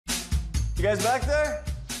You guys back there?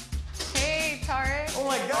 Hey, Tarek. Oh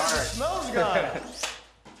my gosh, the smell's gone.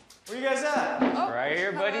 Where you guys at? Oh, right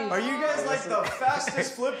here, buddy. Are you guys like the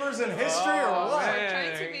fastest flippers in history or what? Man.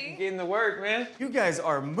 Trying to be. Getting to work, man. You guys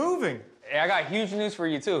are moving. Hey, I got huge news for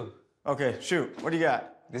you, too. Okay, shoot. What do you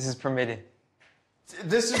got? This is permitted.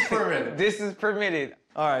 This is permitted. This is permitted.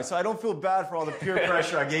 All right, so I don't feel bad for all the peer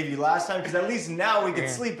pressure I gave you last time, because at least now we can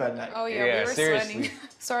sleep at night. Oh, yeah, Yeah, we were seriously. sweating.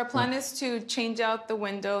 So our plan is to change out the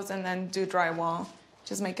windows and then do drywall.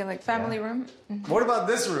 Just make it like family room. What about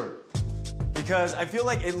this room? Because I feel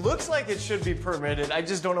like it looks like it should be permitted. I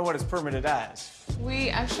just don't know what it's permitted as. We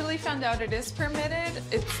actually found out it is permitted.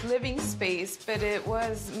 It's living space, but it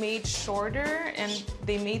was made shorter and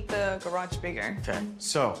they made the garage bigger. Okay,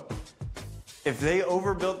 so if they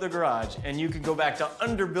overbuilt the garage and you could go back to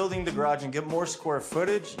underbuilding the garage and get more square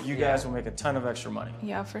footage, you guys will make a ton of extra money.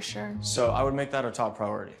 Yeah, for sure. So I would make that a top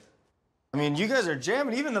priority. I mean, you guys are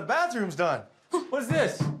jamming. Even the bathroom's done. What's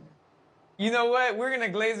this? You know what? We're gonna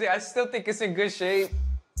glaze it. I still think it's in good shape.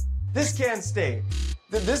 This can't stay.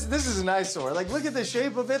 This is an eyesore. Like, look at the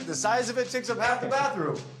shape of it. The size of it takes up half the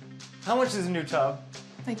bathroom. How much is a new tub?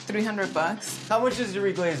 Like $300. How much is to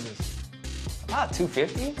reglaze this? About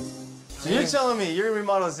 $250. So you're telling me you're gonna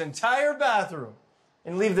remodel this entire bathroom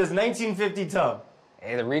and leave this 1950 tub?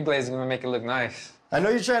 Hey, the reglazing gonna make it look nice. I know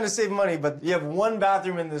you're trying to save money, but you have one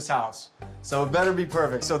bathroom in this house, so it better be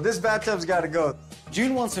perfect. So this bathtub's gotta go.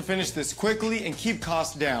 June wants to finish this quickly and keep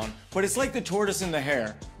costs down, but it's like the tortoise and the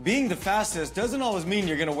hare. Being the fastest doesn't always mean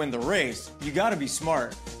you're gonna win the race. You gotta be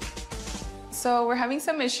smart. So we're having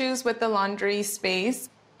some issues with the laundry space.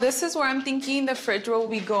 This is where I'm thinking the fridge will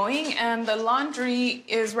be going, and the laundry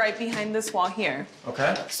is right behind this wall here.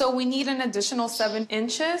 Okay. So we need an additional 7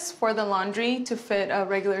 inches for the laundry to fit a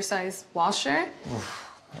regular size washer.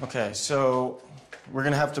 Okay, so we're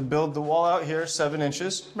gonna have to build the wall out here 7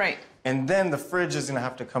 inches, Right, and then the fridge is gonna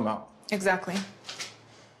have to come out. exactly.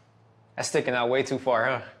 That's sticking out way too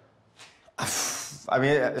far, huh? I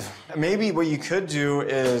mean, maybe what you could do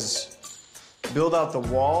is build out the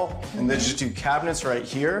wall and then just do cabinets right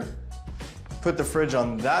here. Put the fridge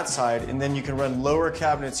on that side, and then you can run lower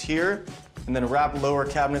cabinets here, and then wrap lower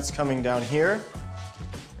cabinets coming down here.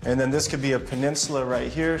 And then this could be a peninsula right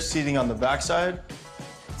here, seating on the backside.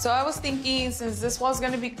 So I was thinking, since this wall's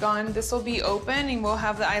gonna be gone, this will be open and we'll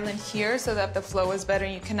have the island here so that the flow is better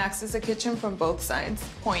and you can access the kitchen from both sides.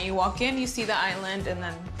 Point you walk in, you see the island and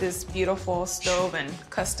then this beautiful stove and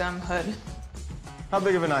custom hood. How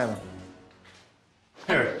big of an island?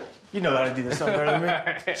 Here, you know how to do this stuff better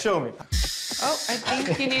than me. Show me. Oh, I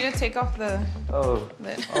think you need to take off the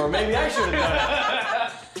lid. Or maybe I should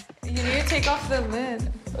have done it. You need to take off the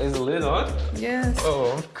lid. Is the lid on? Yes.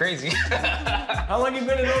 Oh, I'm crazy. How long you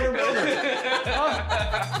been an owner builder?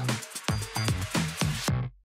 Huh?